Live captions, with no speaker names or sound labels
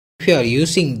If you are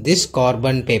using this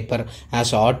carbon paper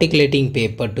as articulating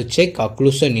paper to check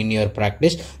occlusion in your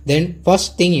practice, then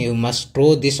first thing you must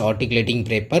throw this articulating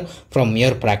paper from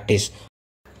your practice.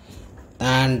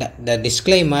 And the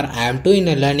disclaimer, I am too in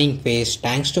a learning phase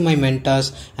thanks to my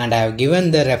mentors, and I have given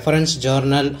the reference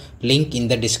journal link in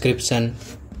the description.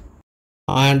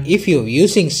 And if you are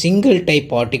using single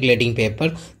type articulating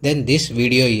paper, then this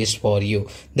video is for you.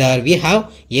 There we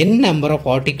have n number of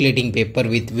articulating paper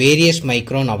with various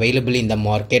micron available in the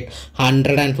market: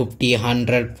 150,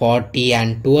 140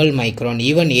 and 12 micron,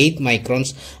 even 8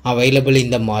 microns available in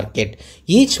the market.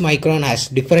 Each micron has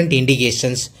different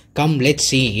indications. Come, let's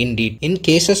see in detail. In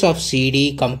cases of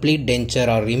CD, complete denture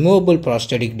or removable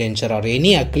prosthetic denture or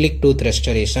any acrylic tooth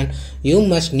restoration, you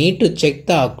must need to check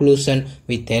the occlusion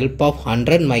with help of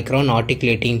 100 micron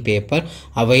articulating paper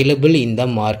available in the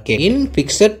market. In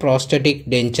fixed prosthetic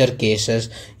denture cases,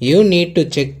 you need to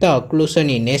check the occlusion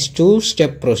in a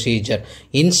two-step procedure.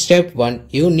 In step 1,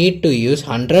 you need to use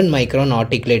 100 micron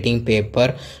articulating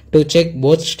paper to check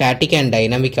both static and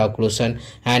dynamic occlusion,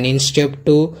 and in step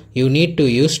 2 you need to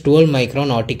use 12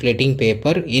 micron articulating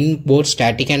paper in both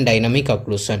static and dynamic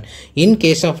occlusion. In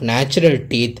case of natural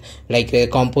teeth like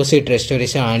composite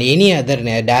restoration and any other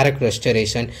direct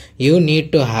restoration, you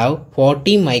need to have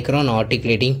 40 micron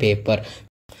articulating paper.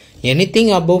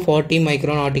 Anything above 40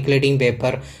 micron articulating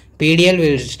paper, PDL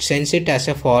will sense it as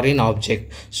a foreign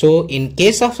object. So in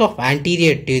case of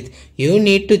anterior teeth, you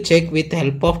need to check with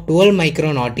help of 12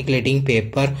 micron articulating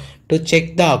paper to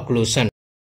check the occlusion.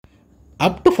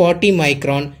 Up to 40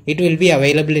 micron, it will be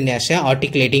available in as a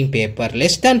articulating paper.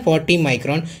 Less than 40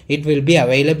 micron, it will be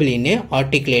available in a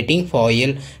articulating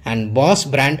foil, and Boss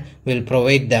brand will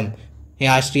provide them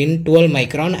as in 12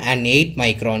 micron and 8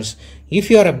 microns.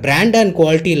 If you are a brand and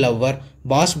quality lover,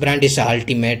 Boss brand is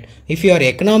ultimate. If you are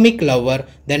economic lover,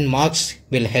 then Marks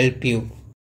will help you.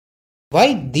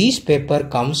 Why these paper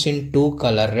comes in two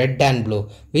color, red and blue,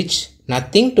 which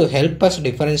nothing to help us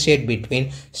differentiate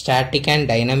between static and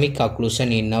dynamic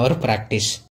occlusion in our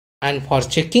practice. And for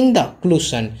checking the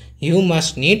occlusion, you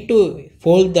must need to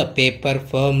fold the paper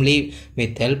firmly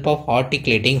with help of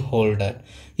articulating holder.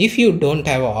 If you don't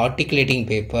have articulating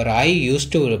paper, I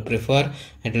used to prefer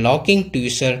a locking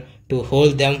tweezer to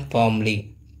hold them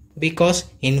firmly, because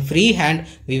in free hand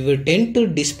we will tend to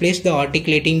displace the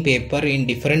articulating paper in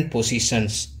different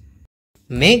positions.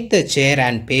 Make the chair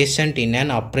and patient in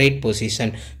an upright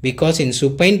position, because in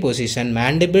supine position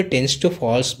mandible tends to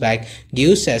fall back,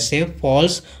 gives us a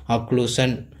false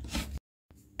occlusion.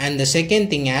 And the second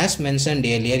thing, as mentioned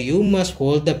earlier, you must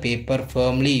hold the paper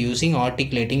firmly using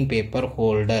articulating paper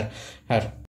holder.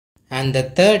 And the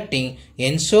third thing,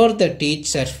 ensure the teeth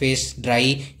surface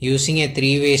dry using a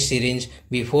 3-way syringe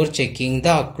before checking the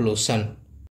occlusion.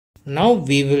 Now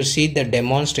we will see the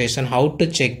demonstration how to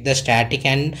check the static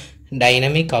and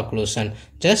dynamic occlusion.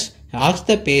 Just ask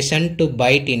the patient to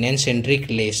bite in a centric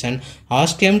relation.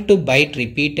 Ask them to bite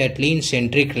repeatedly in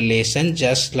centric relation,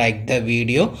 just like the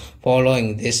video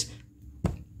following this.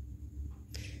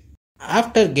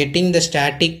 After getting the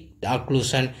static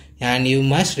occlusion, and you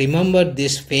must remember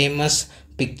this famous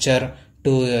picture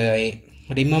to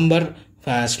remember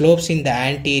slopes in the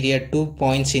anterior, 2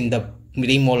 points in the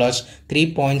premolars,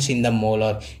 3 points in the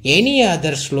molar. Any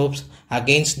other slopes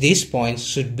against these points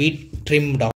should be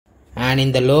trimmed off, and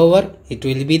in the lower it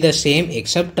will be the same,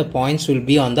 except the points will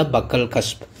be on the buccal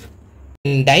cusp.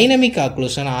 In dynamic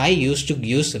occlusion, I used to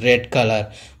use red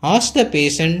color. Ask the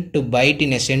patient to bite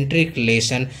in a centric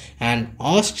relation and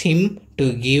ask him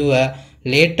to give a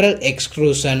lateral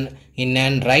extrusion in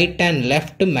an right and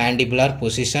left mandibular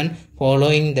position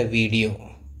following the video.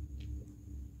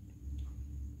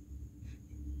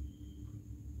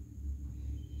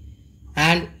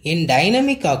 And in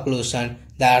dynamic occlusion,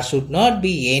 there should not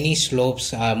be any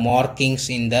slopes or markings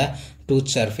in the tooth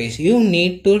surface. You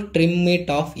need to trim it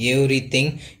off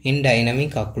everything in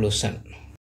dynamic occlusion.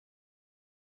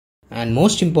 And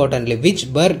most importantly,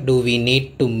 which burr do we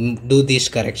need to do this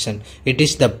correction? It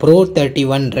is the Pro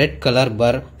 31 red color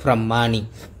burr from Bony.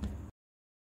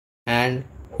 And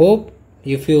hope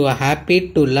if you are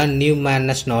happy to learn new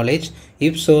madness knowledge.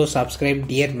 If so, subscribe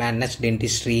Dear Madness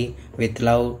Dentistry with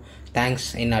love.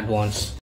 Thanks in advance.